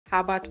How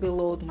about we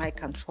load my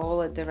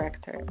controller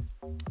directory?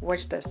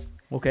 Watch this.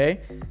 Okay.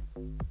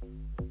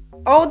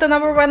 Oh, the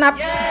number went up.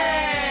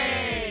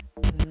 Yay!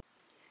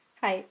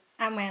 Hi,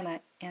 I'm Anna,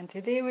 and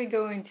today we're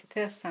going to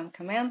test some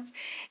commands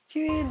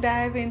to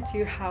dive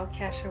into how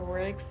cache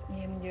works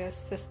in your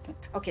system.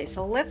 Okay,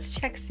 so let's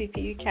check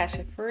CPU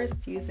cache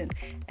first using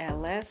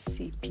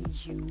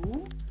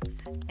lscpu,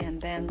 and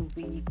then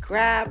we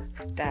grab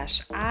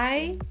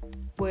 -i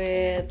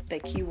with the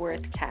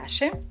keyword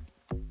cache.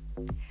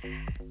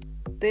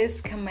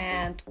 This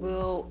command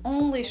will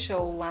only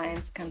show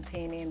lines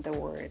containing the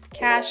word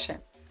cache.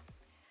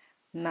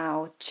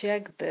 Now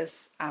check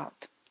this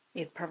out.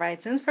 It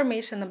provides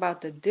information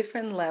about the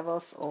different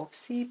levels of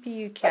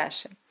CPU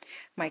cache.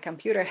 My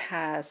computer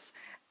has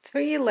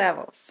 3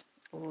 levels: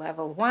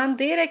 level 1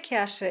 data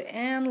cache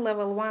and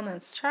level 1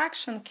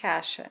 instruction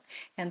cache,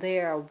 and they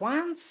are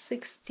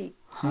 160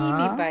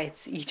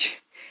 kibibytes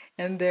each,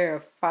 and there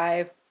are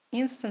 5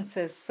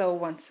 instances, so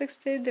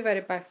 160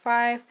 divided by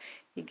 5,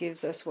 it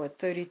gives us what,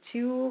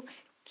 32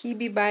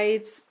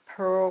 kibibytes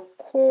per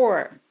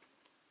core.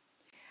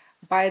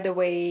 By the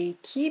way,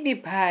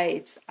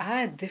 Kibibytes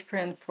are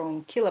different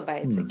from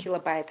kilobytes. A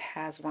kilobyte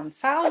has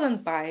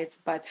 1000 bytes,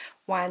 but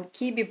 1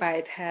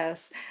 kibibyte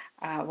has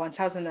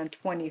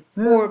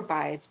 1024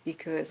 bytes,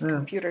 because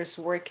computers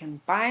work in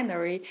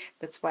binary.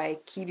 That's why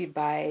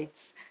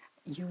Kibibytes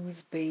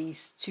use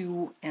base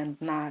 2 and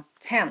not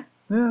 10.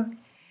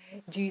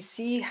 Do you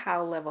see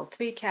how level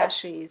 3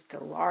 cache is the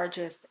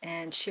largest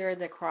and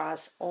shared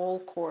across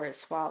all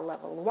cores, while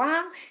level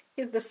 1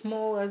 is the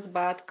smallest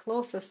but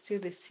closest to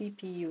the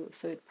CPU,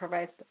 so it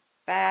provides the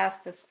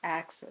fastest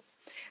access.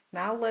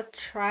 Now let's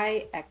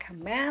try a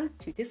command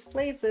to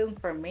display the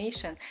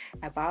information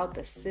about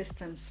the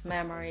system's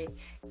memory.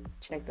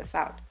 Check this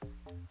out.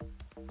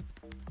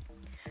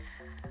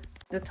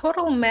 The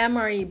total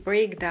memory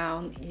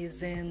breakdown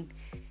is in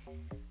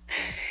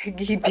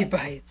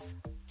gigabytes.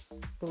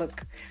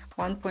 Look,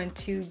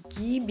 1.2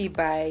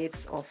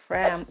 gigabytes of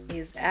RAM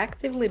is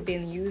actively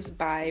being used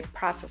by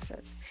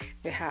processors.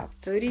 We have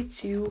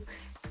 32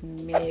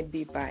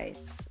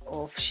 megabytes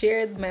of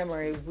shared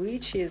memory,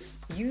 which is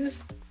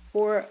used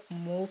for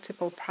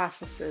multiple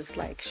processes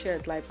like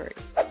shared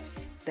libraries.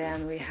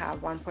 Then we have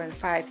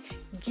 1.5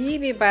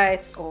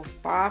 gigabytes of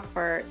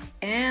buffer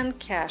and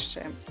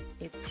cache.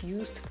 It's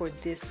used for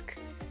disk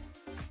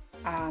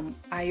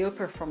I/O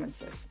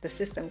performances. The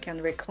system can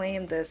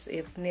reclaim this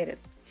if needed.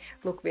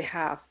 Look, we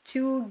have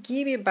 2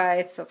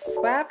 gigabytes of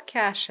swap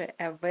cache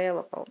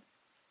available.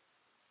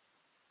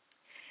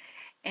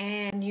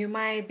 And you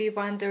might be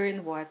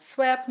wondering what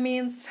swap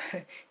means.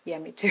 Yeah,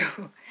 me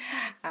too.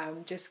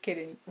 I'm just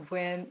kidding.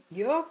 When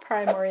your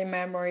primary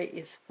memory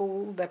is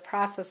full, the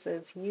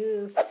processors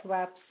use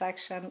swap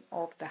section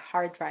of the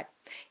hard drive.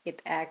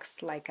 It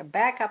acts like a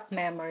backup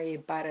memory,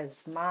 but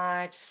is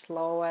much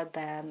slower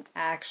than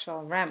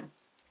actual RAM.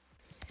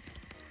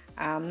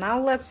 Now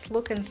let's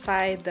look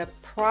inside the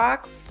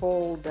proc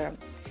folder,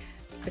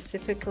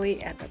 specifically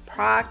at the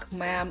proc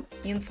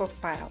meminfo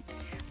file.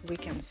 We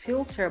can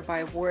filter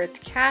by word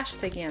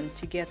cached again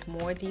to get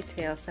more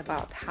details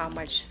about how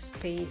much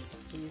space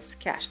is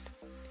cached.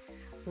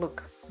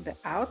 Look, the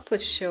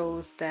output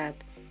shows that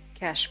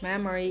cache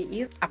memory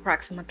is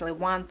approximately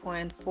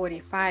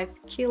 1.45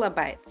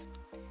 kilobytes.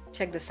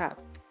 Check this out.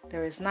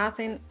 There is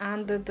nothing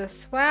under the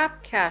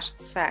swap cached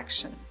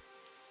section.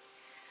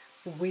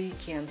 We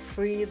can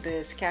free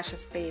this cache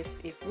space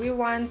if we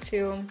want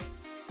to.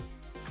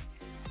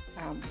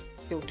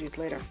 We'll do it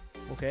later.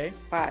 Okay.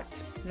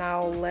 But now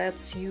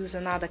let's use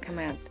another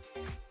command.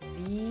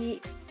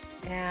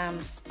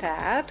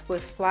 vmstat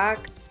with flag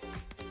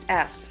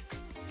s.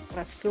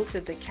 Let's filter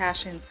the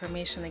cache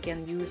information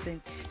again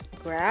using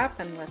grep,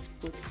 and let's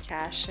put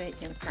cache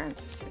in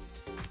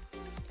parentheses.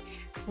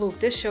 Look,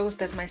 this shows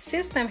that my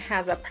system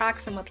has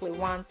approximately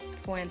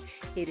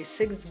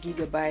 1.86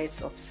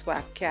 gigabytes of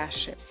swap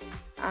cache.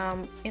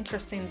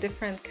 Interesting,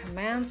 different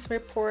commands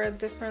report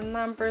different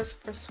numbers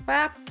for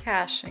swap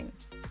caching.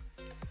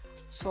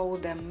 So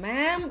the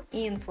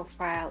meminfo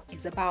file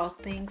is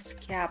about things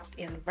kept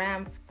in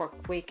RAM for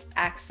quick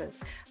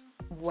access,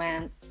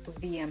 when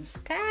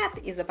vmstat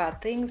is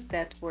about things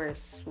that were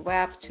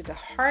swapped to the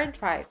hard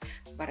drive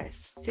but are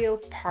still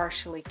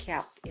partially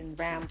kept in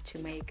RAM to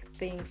make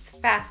things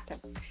faster.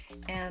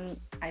 And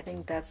I think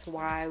that's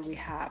why we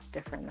have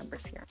different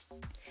numbers here.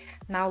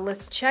 Now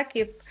let's check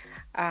if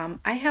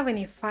I have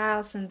any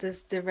files in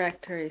this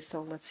directory,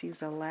 so let's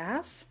use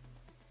ls.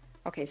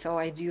 Okay, so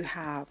I do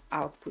have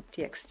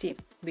output.txt.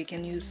 We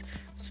can use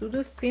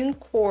sudo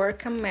fincore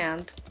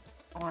command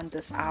on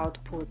this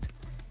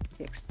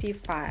output.txt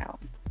file,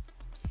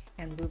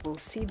 and we will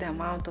see the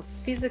amount of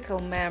physical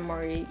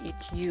memory it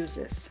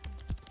uses.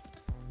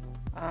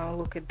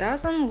 Look, it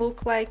doesn't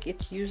look like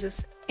it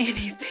uses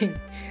anything.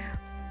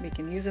 We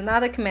can use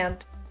another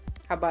command.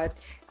 How about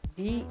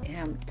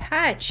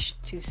vmtouch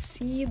to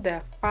see the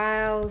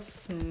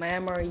file's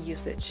memory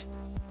usage?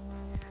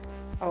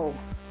 Oh,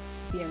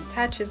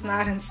 vmtouch is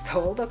not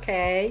installed.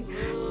 Okay,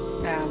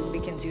 we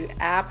can do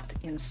apt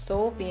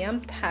install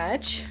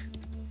vmtouch.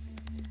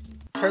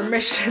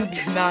 permission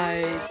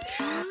denied.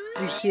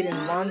 We're hitting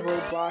one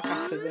roadblock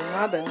after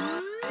another.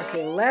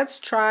 Okay, let's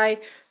try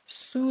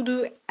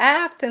sudo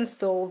apt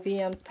install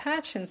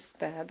vmtouch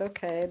instead.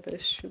 Okay,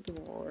 this should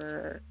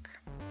work.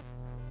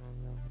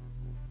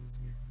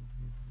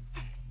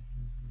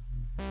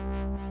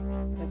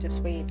 Let's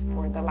just wait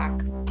for the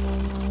luck.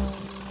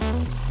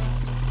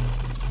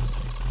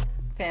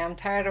 Okay, I'm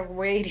tired of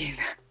waiting.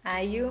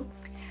 Are you?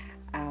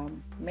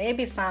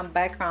 Maybe some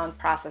background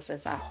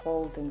processes are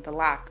holding the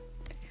lock.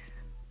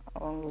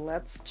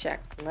 Let's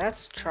check.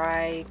 Let's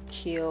try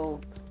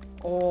kill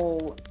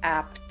all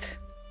apt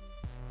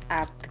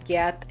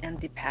get and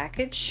the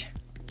package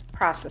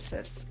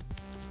processes.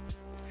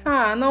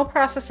 No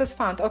processes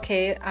found.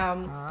 Okay,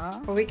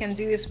 what we can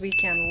do is we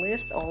can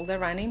list all the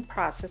running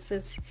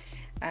processes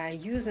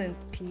using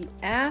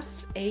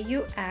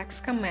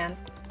ps-aux command,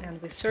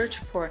 and we search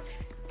for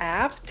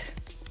apt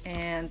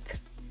and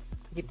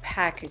the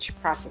package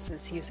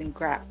processes using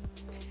grep.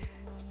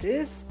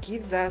 This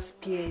gives us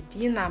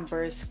PID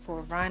numbers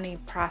for running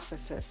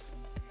processes.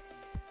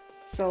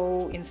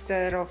 So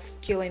instead of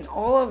killing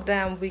all of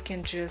them, we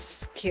can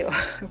just kill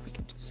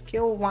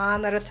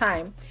one at a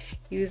time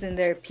using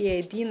their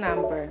PID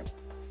number.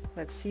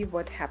 Let's see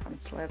what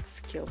happens. Let's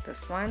kill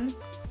this one.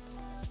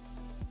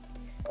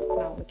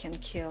 Now we can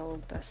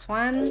kill this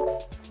one.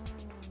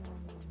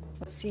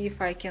 Let's see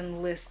if I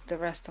can list the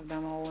rest of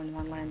them all in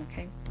one line,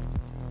 okay?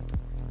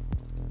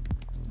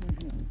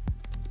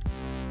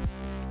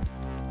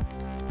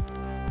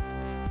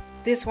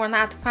 These were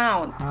not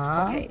found.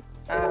 Okay,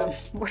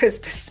 what is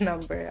this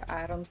number?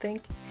 I don't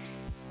think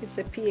it's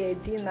a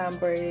PID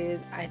number.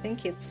 I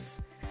think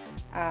it's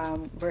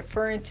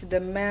referring to the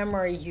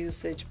memory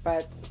usage,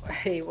 but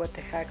hey, what the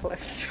heck,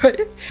 let's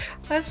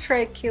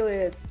try kill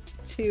it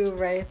too,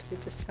 right? We're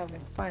just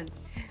having fun.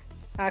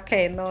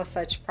 Okay, no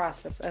such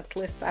process. At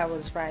least I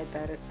was right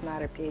that it's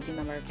not a PID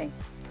number. Okay,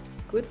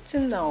 good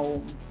to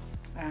know.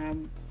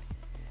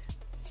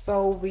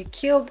 So we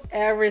killed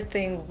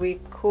everything we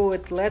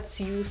could. Let's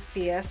use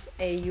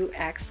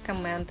ps-aux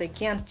command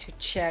again to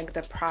check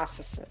the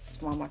processes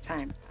one more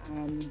time.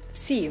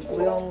 See,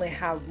 we only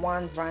have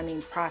one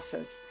running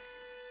process.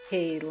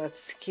 Hey,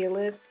 let's kill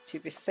it to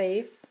be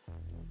safe.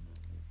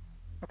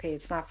 Okay,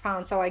 it's not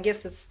found, so I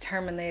guess it's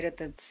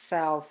terminated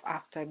itself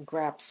after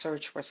grep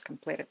search was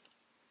completed.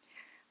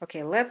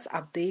 Okay, let's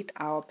update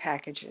our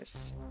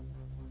packages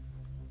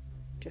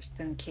just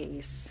in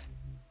case.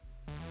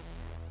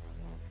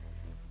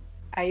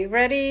 Are you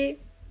ready?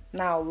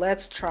 Now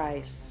let's try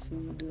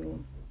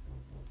sudo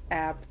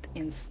apt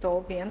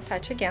install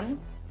vmtouch again.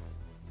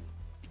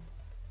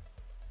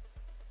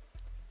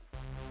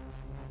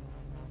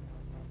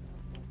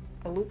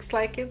 Looks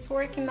like it's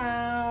working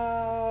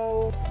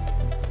now.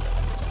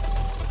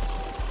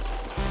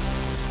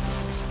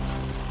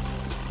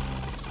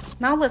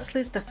 Now let's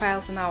list the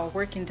files in our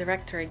working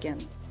directory again.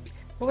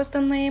 What was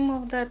the name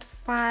of that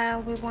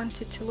file we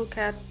wanted to look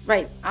at?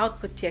 Right,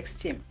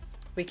 output.txt.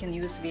 We can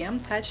use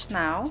vmtouch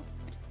now.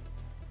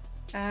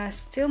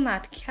 Still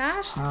not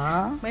cached.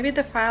 Maybe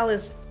the file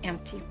is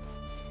empty.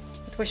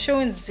 It was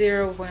showing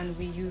 0 when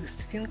we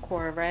used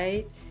fincore,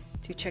 right?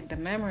 To check the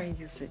memory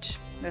usage.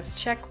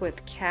 Let's check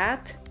with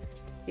cat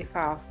if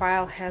our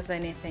file has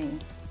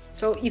anything.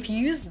 So if you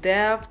use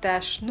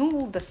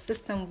dev-null, the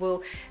system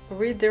will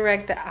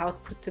redirect the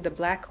output to the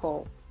black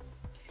hole.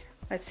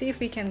 Let's see if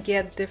we can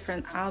get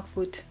different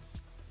output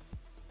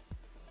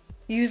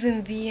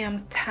using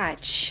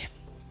vmtouch.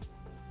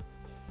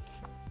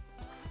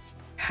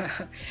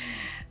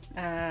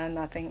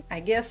 Nothing.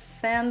 I guess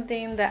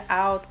sending the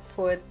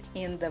output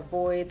in the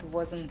void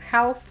wasn't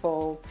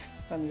helpful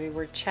when we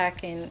were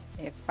checking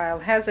if file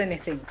has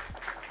anything.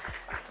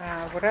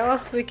 What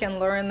else we can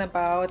learn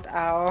about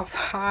our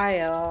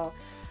file?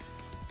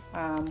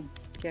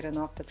 Getting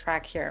off the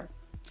track here.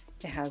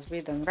 It has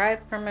read and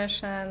write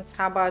permissions.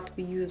 How about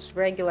we use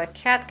regular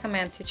cat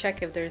command to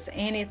check if there's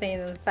anything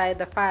inside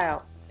the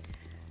file?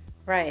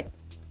 Right,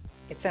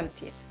 it's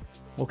empty.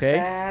 Okay.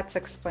 That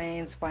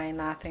explains why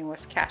nothing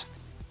was cached.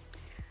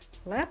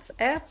 Let's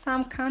add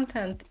some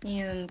content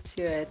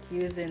into it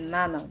using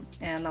nano,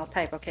 and I'll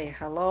type, okay,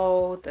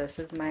 hello, this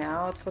is my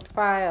output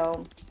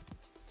file.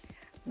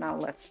 Now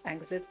let's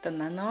exit the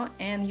nano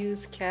and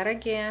use cat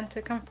again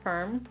to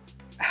confirm.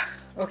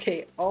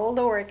 Okay, all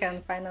the work,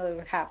 and finally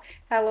we have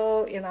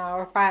hello in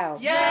our file.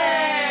 Yay!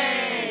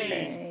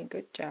 Okay,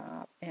 good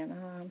job.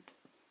 And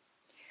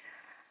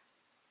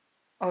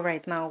all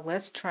right, now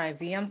let's try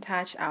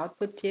vmtouch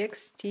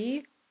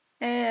output.txt,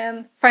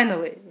 and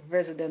finally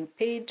resident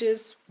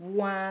pages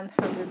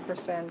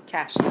 100%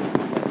 cached.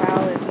 The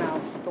file is now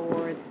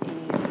stored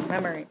in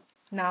memory.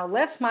 Now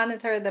let's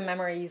monitor the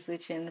memory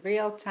usage in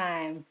real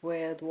time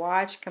with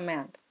watch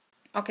command.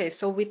 Okay,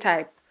 so we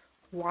type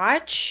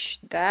watch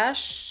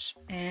 -n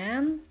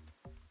and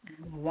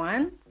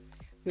 1.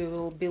 We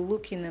will be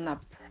looking in a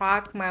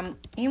proc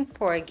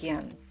meminfo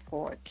again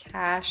for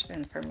cached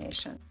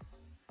information.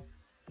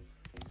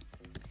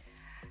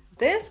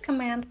 This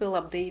command will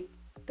update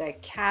the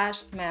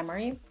cached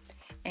memory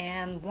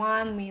and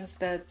 1 means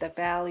that the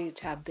value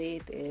to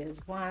update is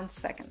 1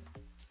 second.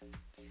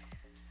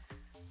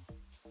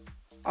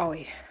 Oh,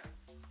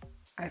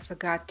 I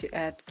forgot to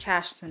add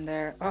cache in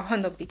there. Oh,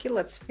 no biggie,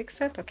 let's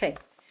fix it. Okay,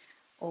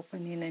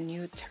 opening a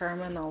new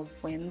terminal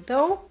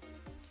window.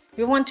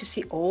 We want to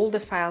see all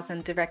the files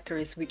and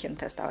directories we can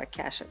test our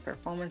cache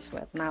performance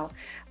with. Now,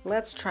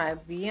 let's try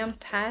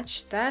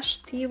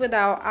vmtouch-t with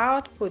our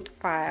output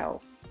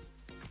file.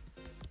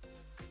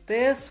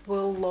 This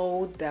will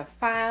load the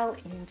file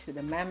into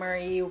the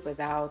memory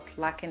without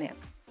locking it.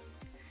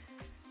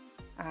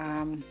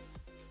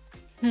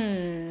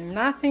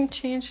 Nothing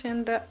changed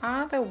in the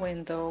other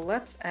window.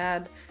 Let's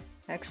add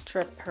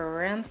extra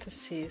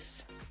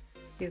parentheses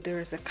if there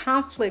is a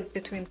conflict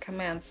between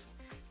commands.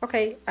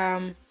 Okay,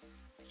 here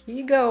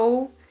you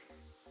go.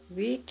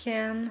 We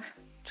can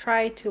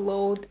try to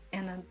load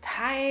an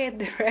entire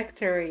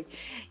directory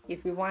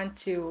if we want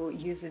to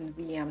use in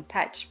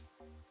vmtouch.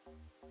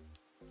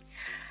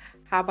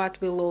 How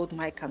about we load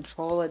my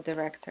controller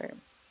directory?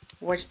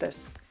 Watch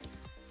this.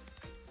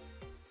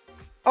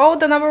 Oh,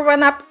 the number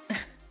went up.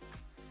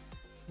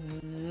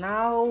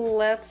 Now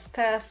let's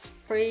test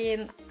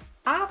freeing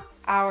up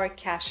our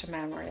cache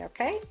memory,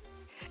 okay?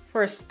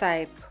 First,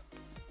 type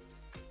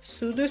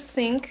sudo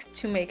sync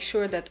to make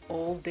sure that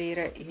all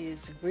data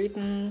is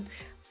written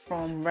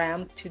from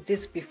RAM to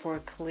disk before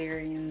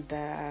clearing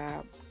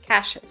the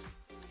caches.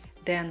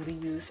 Then we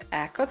use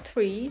echo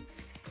 3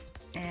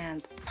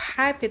 and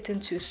pipe it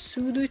into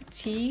sudo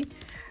t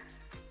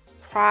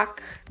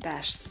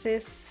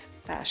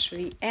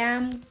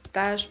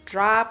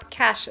proc-sys-vm-drop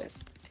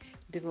caches.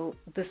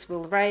 This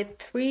will write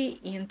 3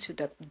 into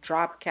the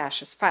drop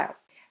caches file.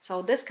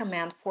 So this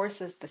command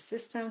forces the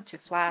system to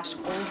flash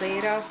all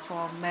data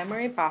from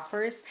memory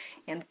buffers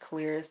and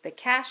clears the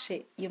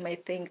cache. You may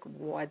think,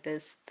 what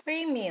does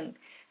 3 mean?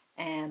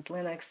 And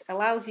Linux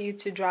allows you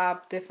to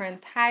drop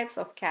different types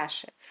of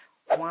cache.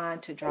 1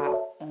 to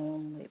drop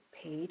only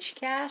page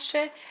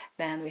cache,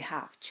 then we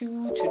have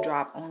 2 to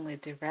drop only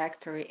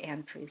directory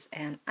entries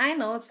and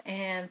inodes,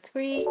 and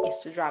 3 is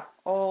to drop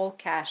all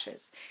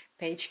caches,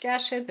 page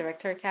cache,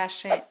 directory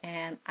cache,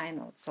 and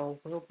inode. So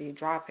we'll be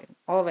dropping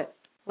all of it.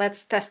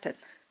 Let's test it.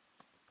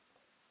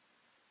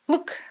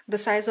 Look, the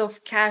size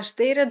of cache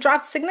data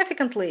dropped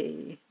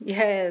significantly.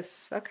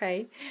 Yes,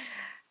 okay.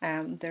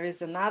 There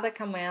is another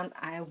command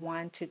I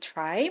want to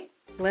try.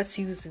 Let's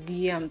use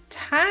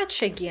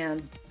vmtouch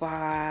again,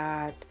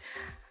 but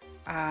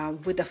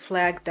with the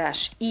flag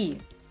 -e.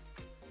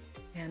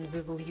 And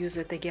we will use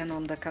it again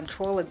on the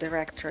controller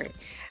directory.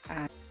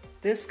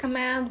 This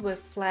command with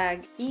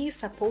flag E is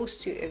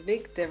supposed to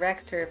evict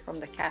directory from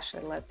the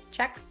cache. Let's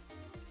check.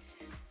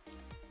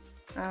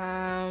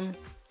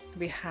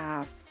 We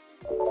have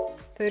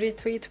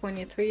 33,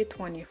 23,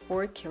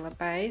 24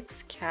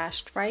 kilobytes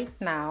cached right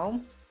now.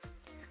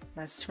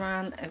 Let's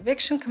run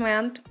eviction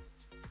command.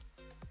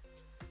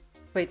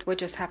 Wait, what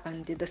just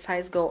happened? Did the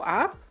size go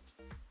up?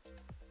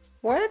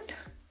 What?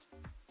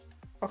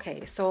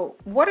 Okay, so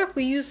what if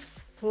we use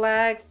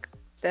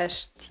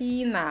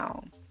flag-t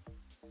now?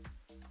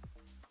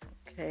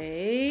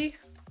 Okay,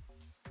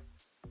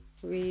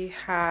 we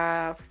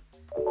have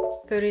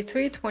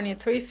 33,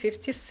 23,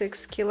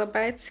 56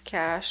 kilobytes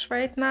cache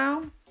right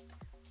now.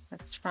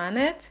 Let's run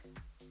it.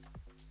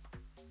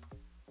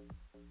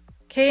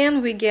 Okay,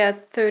 and we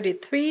get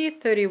 33,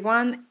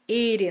 31,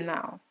 80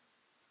 now.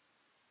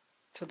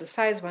 So the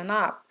size went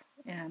up,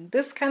 and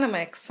this kind of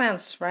makes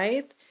sense,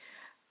 right?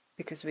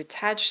 Because we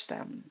touched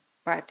them.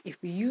 But if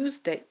we use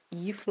the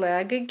E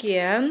flag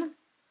again,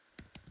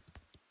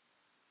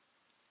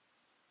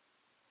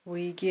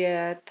 we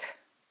get,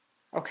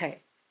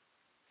 okay,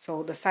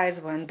 so the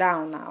size went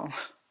down now.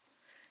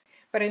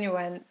 But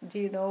anyway, do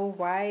you know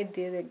why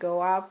did it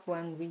go up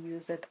when we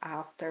use it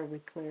after we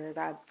cleared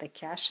out the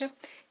cache?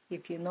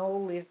 If you know,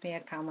 leave me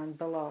a comment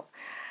below.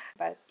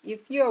 But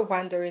if you're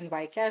wondering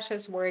why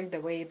caches work the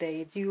way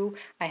they do,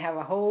 I have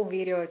a whole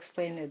video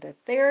explaining the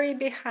theory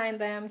behind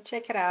them.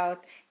 Check it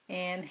out.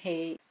 And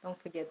hey, don't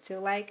forget to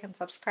like and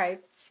subscribe.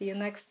 See you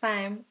next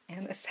time.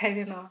 And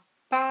signing off.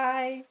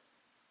 Bye.